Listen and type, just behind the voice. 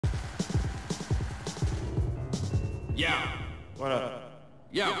Yo. What up?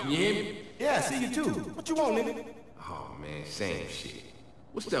 Yo, can you hear me? Yeah, I see you too. What you want, nigga? Oh, man, same shit.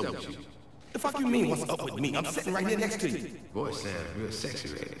 What's up with you? The fuck you mean, what's up with me? I'm sitting right here next to you. Voice sounds real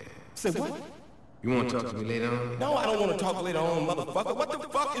sexy right now. Say what? You wanna talk to me later on? No, I don't want to talk later on, motherfucker. What the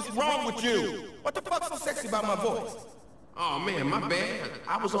fuck is wrong with you? What the fuck's so sexy about my voice? Oh, man, my bad.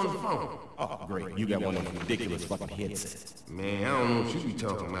 I was on the phone. Oh, great. You got one of those ridiculous fucking headsets. Man, I don't know what you be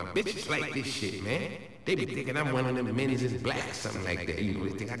talking about. Bitches like this shit, man. They be thinking I'm one of them minis in black or something like that. You know,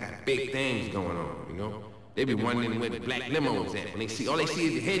 they think I got big things going on, you know? They be wondering where the black limo's at. When they see, all they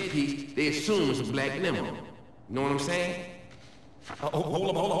see is the headpiece, they assume it's a black limo. You know what I'm saying?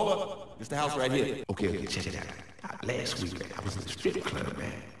 Hold up. It's the house right here. Okay, check it out. Last week, I was in the strip club,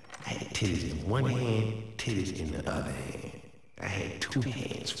 man. I had titties in one hand, titties in the other hand. I had 2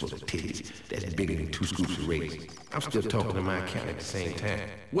 hands full of titties. That's bigger than 2 scoops of raisins. I'm still talking to my account at the same time.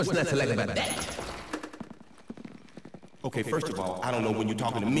 What's not to like about that? Okay, first of all, I don't know when you're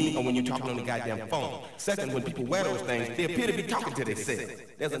talking to me or when you're talking on the goddamn phone. Second, when people wear those things, they appear to be talking to themselves.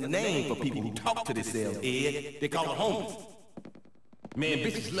 There's a name for people who talk to themselves, Ed. They call it homies. Man,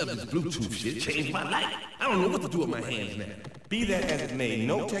 bitches love this Bluetooth shit. It changed my life. I don't know what to do with my hands now. Be that as it may,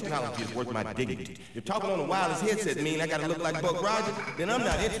 no technology is worth my dignity. If talking on a wireless headset mean I gotta look like Buck Rogers, then I'm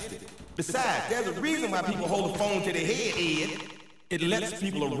not interested. Besides, there's a reason why people hold the phone to their head, Ed. It lets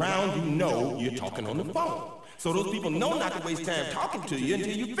people around you know you're talking on the phone. So those people know not to waste time talking to you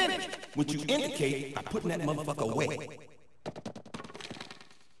until you finish, which you indicate by putting that motherfucker away.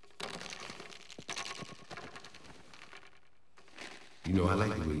 You know, I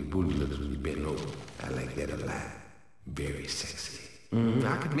like the way your booty looks when you bend over. I like that a lot. Very sexy.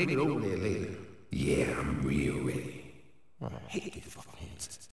 I could make it over there later. Yeah, I'm real ready. Hey,